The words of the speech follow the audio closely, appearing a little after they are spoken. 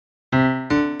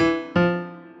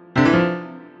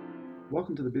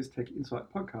Welcome to the BizTech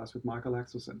Insight podcast with Micheal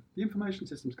Axelsen, the information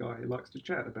systems guy who likes to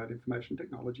chat about information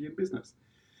technology and business.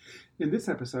 In this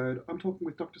episode, I'm talking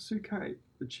with Dr. Sue Keay,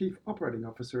 the Chief Operating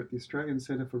Officer at the Australian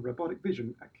Centre for Robotic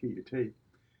Vision at Keay.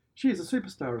 She is a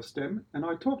superstar of STEM, and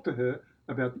I talked to her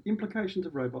about the implications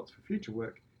of robots for future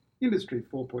work, Industry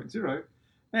 4.0,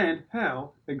 and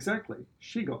how exactly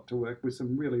she got to work with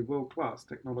some really world-class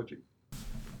technology.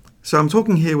 So I'm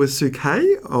talking here with Sue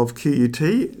Keay of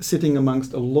QUT, sitting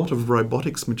amongst a lot of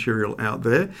robotics material out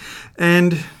there,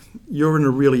 and you're in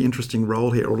a really interesting role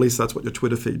here, or at least that's what your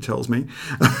Twitter feed tells me.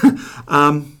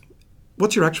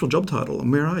 What's your actual job title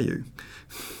and where are you?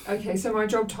 Okay, so my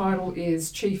job title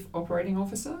is Chief Operating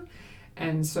Officer,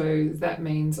 and so that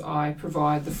means I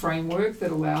provide the framework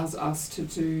that allows us to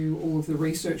do all of the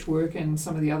research work and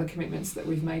some of the other commitments that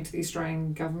we've made to the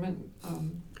Australian government.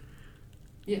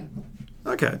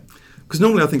 Okay, because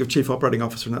normally I think of Chief Operating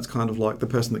Officer and that's kind of like the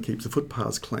person that keeps the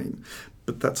footpaths clean,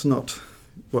 but that's not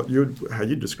how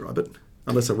you describe it,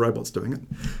 unless a robot's doing it.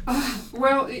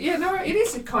 It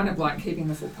is kind of like keeping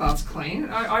the footpaths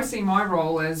clean. I see my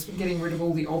role as getting rid of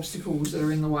all the obstacles that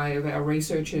are in the way of our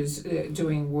researchers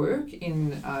doing work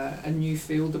in a new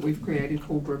field that we've created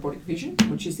called robotic vision,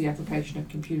 which is the application of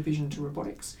computer vision to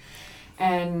robotics.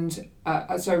 And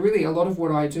so really a lot of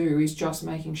what I do is just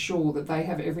making sure that they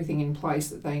have everything in place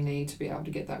that they need to be able to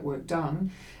get that work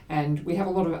done. And we have a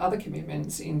lot of other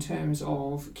commitments in terms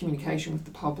of communication with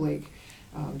the public,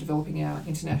 developing our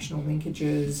international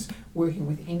linkages, working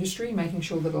with industry, making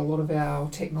sure that a lot of our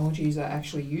technologies are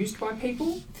actually used by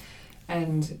people.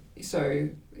 And so,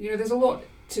 there's a lot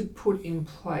to put in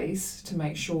place to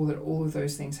make sure that all of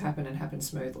those things happen and happen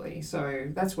smoothly. So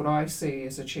that's what I see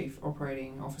as a Chief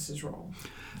Operating Officer's role.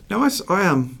 Now,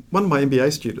 one of my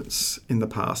MBA students in the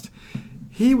past,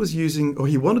 he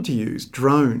wanted to use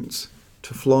drones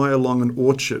to fly along an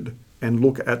orchard and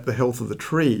look at the health of the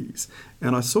trees.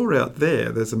 And I saw out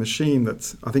there's a machine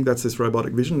I think that's this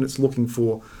robotic vision, it's looking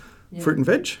for fruit and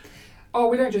veg. Oh,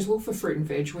 we don't just look for fruit and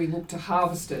veg, we look to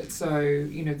harvest it. So,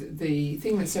 the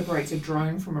thing that separates a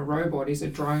drone from a robot is a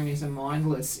drone is a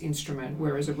mindless instrument,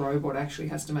 whereas a robot actually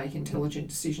has to make intelligent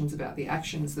decisions about the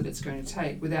actions that it's going to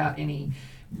take without any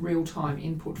real-time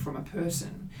input from a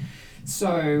person.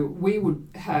 So we would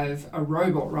have a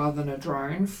robot rather than a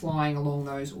drone flying along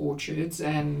those orchards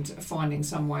and finding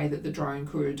some way that the drone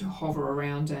could hover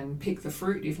around and pick the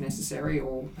fruit if necessary,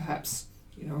 or perhaps,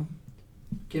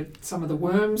 get some of the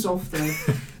worms off the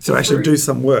So actually fruit. Do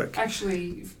some work.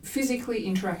 Actually physically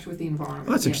interact with the environment.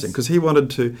 Well, that's interesting, because he wanted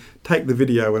to take the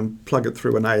video and plug it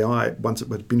through an AI once it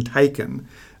had been taken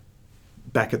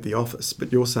back at the office.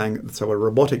 But you're saying, so a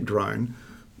robotic drone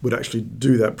would actually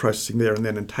do that processing there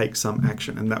and take some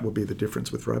action, and that would be the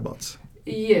difference with robots.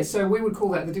 Yeah, so we would call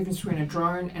that the difference between a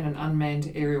drone and an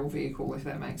unmanned aerial vehicle, if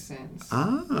that makes sense.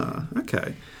 Ah,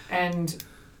 okay. And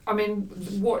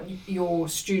what your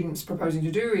student's proposing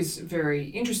to do is very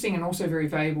interesting and also very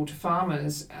valuable to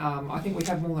farmers. I think we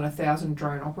have more than 1,000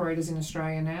 drone operators in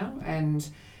Australia now, and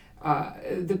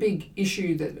the big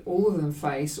issue that all of them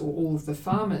face, or all of the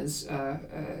farmers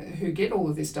who get all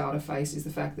of this data face, is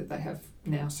the fact that they have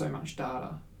now so much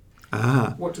data.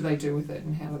 Ah. What do they do with it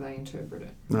and how do they interpret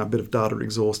it? A bit of data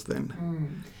exhaust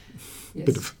then. Yes.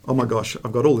 Bit of, oh my gosh,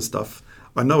 I've got all this stuff.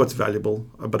 I know it's valuable,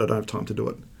 but I don't have time to do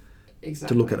it.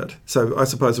 Exactly. To look at it. So I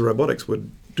suppose the robotics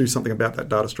would do something about that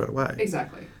data straight away.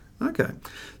 Exactly. Okay.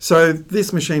 So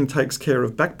this machine takes care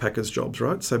of backpackers' jobs,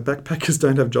 right? So backpackers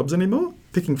don't have jobs anymore?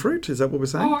 Picking fruit, is that what we're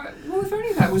saying? Oh, well, if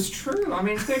only that was true.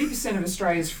 30% of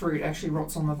Australia's fruit actually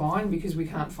rots on the vine because we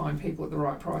can't find people at the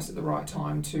right price at the right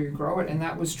time to grow it. And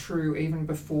that was true even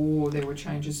before there were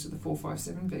changes to the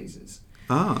 457 visas.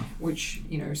 Which,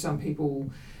 some people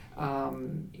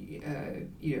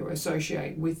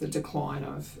associate with the decline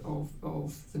of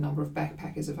the number of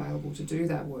backpackers available to do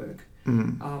that work.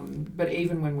 But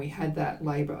even when we had that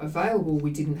labour available,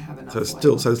 we didn't have enough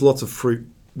labour. So there's lots of fruit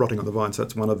rotting on the vine, so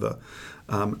that's one of the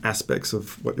aspects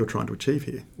of what you're trying to achieve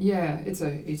here. Yeah, it's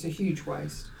a huge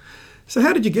waste. So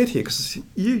how did you get here? Because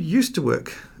you used to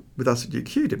work with us at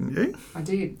UQ, didn't you? I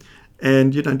did.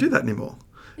 And you don't do that anymore.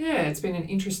 Yeah, it's been an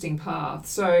interesting path.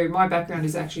 So my background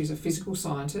is actually as a physical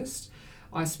scientist.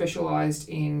 I specialised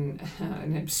in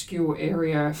an obscure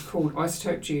area called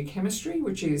isotope geochemistry,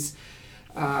 which is,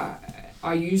 I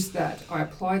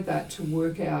applied that to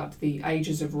work out the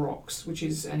ages of rocks, which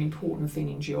is an important thing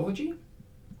in geology.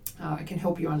 It can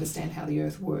help you understand how the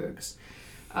Earth works.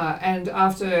 And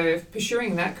after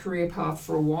pursuing that career path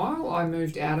for a while, I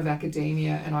moved out of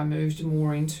academia and I moved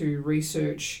more into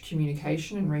research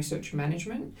communication and research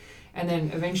management. And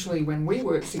then eventually when we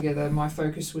worked together, my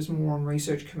focus was more on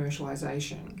research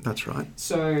commercialisation. That's right.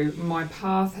 So my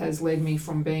path has led me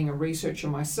from being a researcher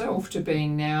myself to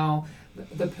being now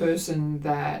the person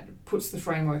that puts the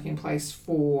framework in place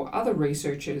for other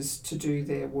researchers to do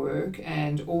their work,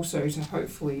 and also to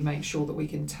hopefully make sure that we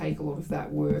can take a lot of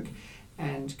that work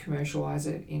and commercialise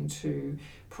it into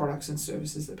products and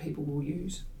services that people will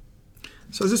use.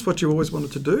 So is this what you always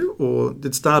wanted to do, or did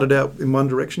it started out in one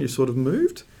direction, you sort of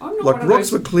moved? I'm not like rocks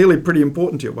were clearly pretty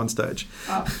important to you at one stage.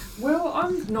 Well,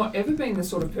 I'm not ever been the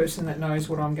sort of person that knows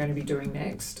what I'm going to be doing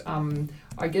next.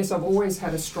 I guess I've always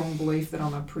had a strong belief that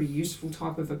I'm a pretty useful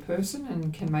type of a person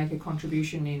and can make a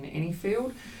contribution in any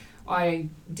field. I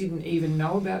didn't even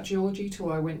know about geology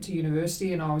till I went to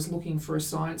university and I was looking for a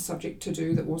science subject to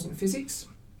do that wasn't physics.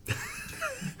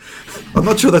 I'm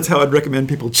not sure that's how I'd recommend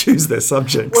people choose their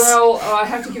subjects. Well, I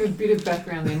have to give a bit of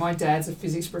background there. My dad's a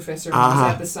physics professor and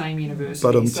was at the same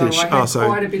university, so I had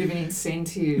quite a bit of an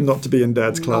incentive not to be in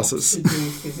Dad's classes. Not to do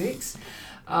physics.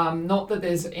 Not that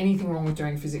there's anything wrong with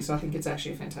doing physics. I think it's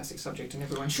actually a fantastic subject and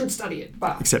everyone should study it.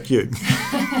 But except you.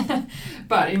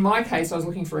 But in my case, I was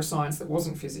looking for a science that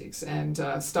wasn't physics and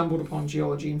stumbled upon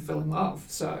geology and fell in love.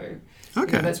 So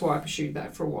that's why I pursued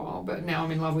that for a while. But now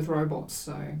I'm in love with robots.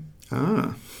 So.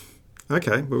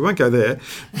 Okay. We won't go there.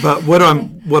 But what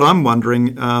I'm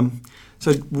wondering,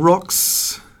 so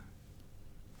rocks.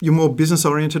 You're more business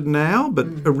oriented now, but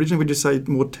originally would you say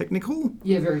more technical?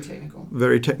 Yeah, very technical.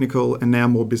 Very technical, and now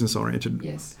more business oriented.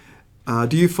 Yes.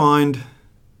 Do you find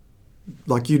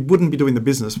like you wouldn't be doing the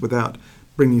business without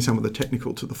bringing some of the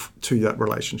technical to that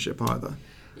relationship either?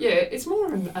 Yeah, it's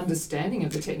more an understanding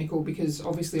of the technical because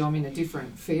obviously I'm in a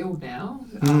different field now.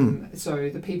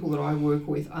 So the people that I work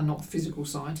with are not physical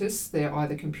scientists; they're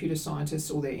either computer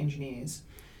scientists or they're engineers.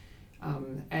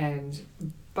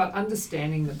 But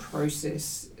understanding the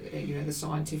process, the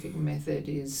scientific method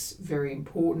is very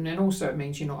important, and also it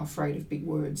means you're not afraid of big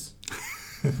words.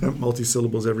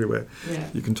 Multi-syllables everywhere. Yeah.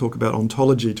 You can talk about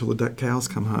ontology till the cows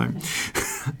come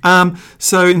home.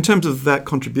 So in terms of that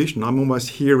contribution, I'm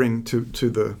almost hearing to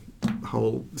the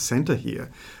whole centre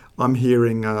here. I'm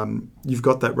hearing you've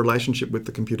got that relationship with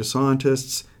the computer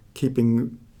scientists,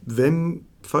 keeping them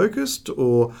focused,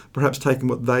 or perhaps taking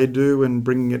what they do and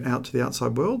bringing it out to the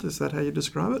outside world? Is that how you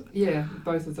describe it? Yeah,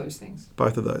 both of those things.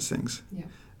 Both of those things. Yeah.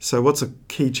 So what's a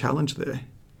key challenge there?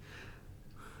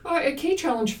 A key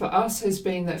challenge for us has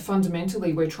been that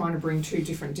fundamentally we're trying to bring two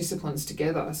different disciplines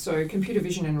together. So computer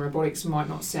vision and robotics might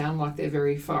not sound like they're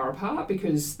very far apart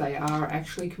because they are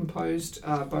actually composed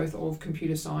both of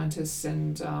computer scientists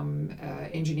and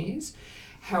engineers.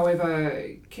 However,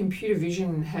 computer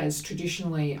vision has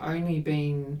traditionally only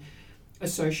been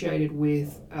associated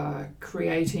with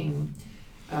creating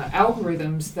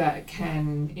algorithms that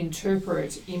can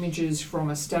interpret images from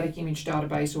a static image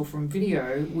database or from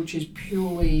video, which is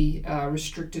purely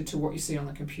restricted to what you see on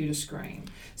the computer screen.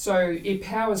 So it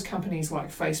powers companies like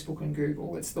Facebook and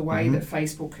Google. It's the way that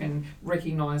Facebook can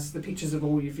recognise the pictures of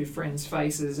all of your friends'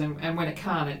 faces, and when it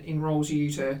can't, it enrolls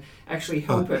you to actually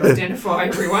help it identify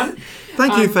everyone.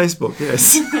 Thank you, Facebook,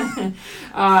 yes.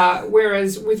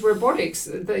 Whereas with robotics,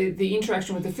 the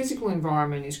interaction with the physical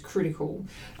environment is critical.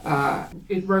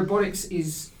 Robotics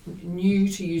is new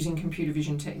to using computer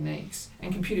vision techniques,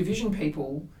 and computer vision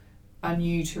people are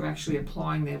new to actually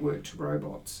applying their work to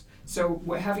robots. So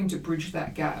we're having to bridge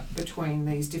that gap between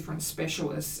these different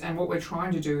specialists, and what we're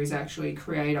trying to do is actually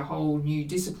create a whole new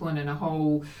discipline and a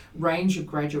whole range of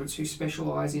graduates who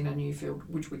specialise in a new field,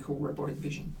 which we call robotic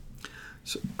vision.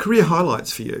 So career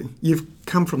highlights for you. You've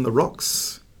come from the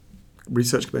rocks,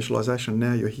 research commercialisation,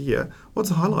 now you're here. What's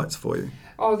the highlights for you?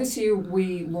 This year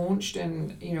we launched,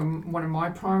 and one of my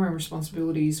primary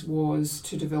responsibilities was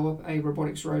to develop a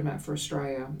robotics roadmap for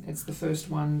Australia. It's the first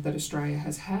one that Australia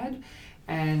has had,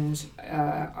 and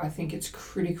I think it's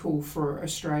critical for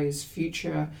Australia's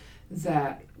future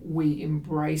that we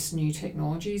embrace new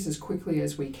technologies as quickly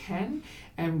as we can.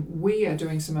 And we are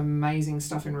doing some amazing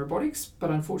stuff in robotics, but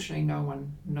unfortunately no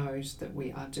one knows that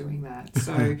we are doing that.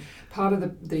 So part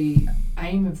of the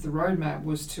aim of the roadmap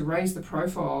was to raise the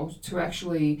profile, to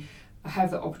actually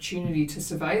have the opportunity to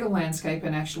survey the landscape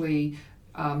and actually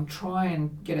try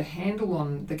and get a handle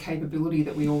on the capability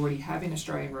that we already have in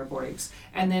Australian robotics,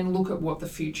 and then look at what the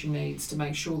future needs to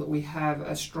make sure that we have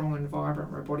a strong and vibrant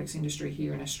robotics industry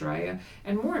here in Australia.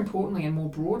 And more importantly and more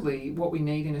broadly, what we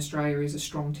need in Australia is a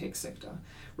strong tech sector.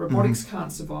 Robotics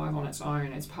can't survive on its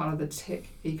own. It's part of the tech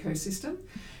ecosystem.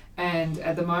 And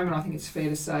at the moment, I think it's fair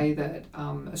to say that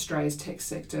Australia's tech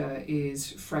sector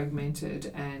is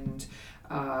fragmented and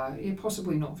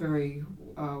possibly not very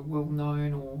well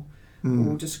known or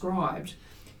described.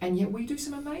 And yet we do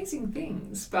some amazing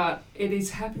things, but it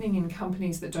is happening in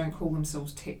companies that don't call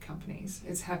themselves tech companies.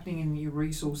 It's happening in new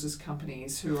resources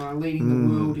companies who are leading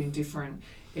the world in different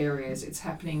areas. It's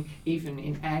happening even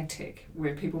in ag tech,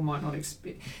 where people might not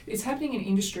expect. It's happening in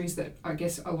industries that I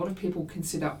guess a lot of people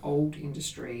consider old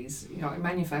industries. Like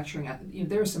manufacturing.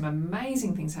 There are some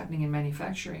amazing things happening in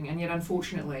manufacturing, and yet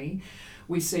unfortunately,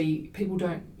 we see people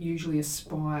don't usually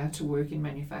aspire to work in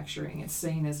manufacturing. It's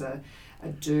seen as a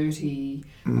dirty,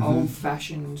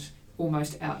 old-fashioned,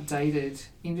 almost outdated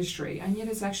industry, and yet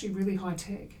it's actually really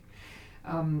high-tech.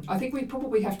 I think we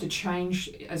probably have to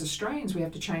change, as Australians, we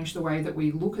have to change the way that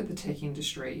we look at the tech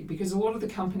industry, because a lot of the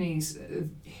companies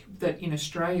that in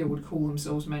Australia would call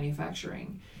themselves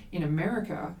manufacturing, in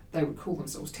America, they would call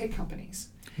themselves tech companies.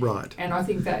 Right. And I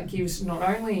think that gives not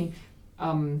only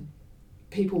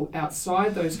people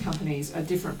outside those companies a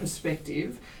different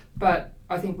perspective, but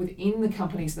I think within the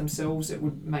companies themselves, it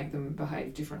would make them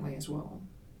behave differently as well.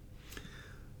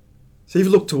 So you've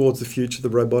looked towards the future, the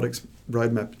robotics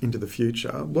roadmap into the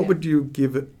future. What would you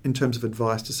give in terms of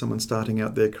advice to someone starting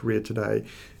out their career today,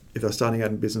 if they're starting out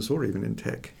in business or even in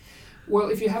tech? Well,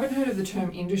 if you haven't heard of the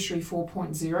term Industry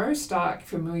 4.0, start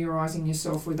familiarising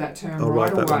yourself with that term I'll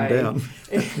right write away. that one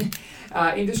down.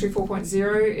 Industry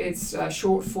 4.0, it's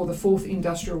short for the Fourth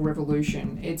Industrial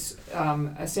Revolution. It's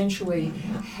essentially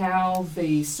how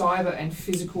the cyber and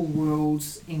physical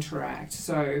worlds interact.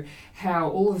 So how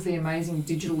all of the amazing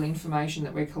digital information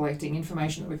that we're collecting from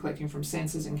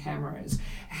sensors and cameras,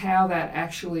 how that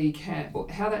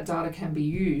data can be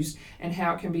used and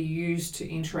how it can be used to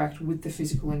interact with the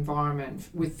physical environment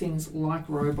with things like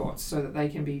robots so that they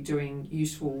can be doing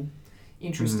useful,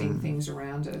 interesting things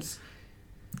around us.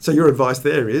 So your advice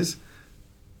there is,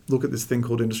 look at this thing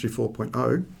called Industry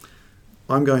 4.0.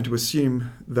 I'm going to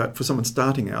assume that for someone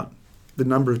starting out, the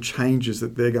number of changes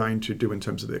that they're going to do in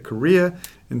terms of their career,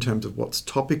 in terms of what's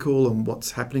topical and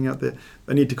what's happening out there,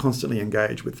 they need to constantly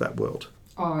engage with that world.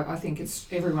 Oh, I think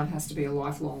everyone has to be a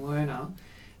lifelong learner,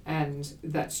 and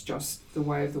that's just the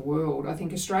way of the world. I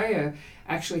think Australia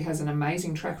actually has an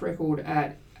amazing track record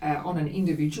at on an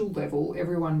individual level,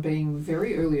 everyone being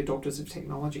very early adopters of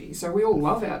technology. So we all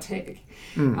love our tech.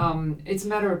 It's a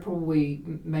matter of probably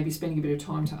maybe spending a bit of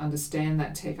time to understand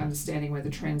that tech, understanding where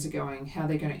the trends are going, how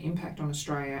they're going to impact on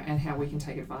Australia, and how we can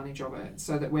take advantage of it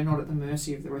so that we're not at the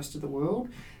mercy of the rest of the world,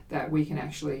 that we can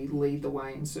actually lead the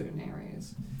way in certain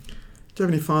areas. Do you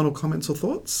have any final comments or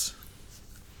thoughts?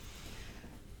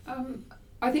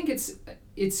 I think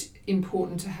it's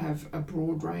important to have a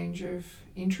broad range of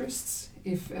interests,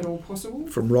 if at all possible.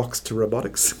 From rocks to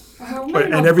robotics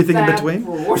and everything in between.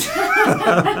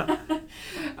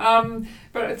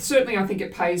 But certainly I think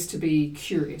it pays to be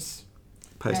curious.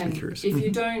 If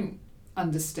you don't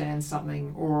understand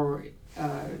something, or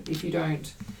if you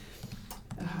don't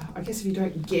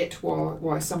get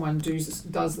why someone does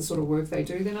the sort of work they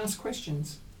do, then ask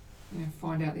questions.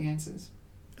 Find out the answers.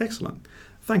 Excellent.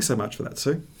 Thanks so much for that,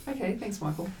 Sue. Okay, thanks,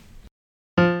 Michael.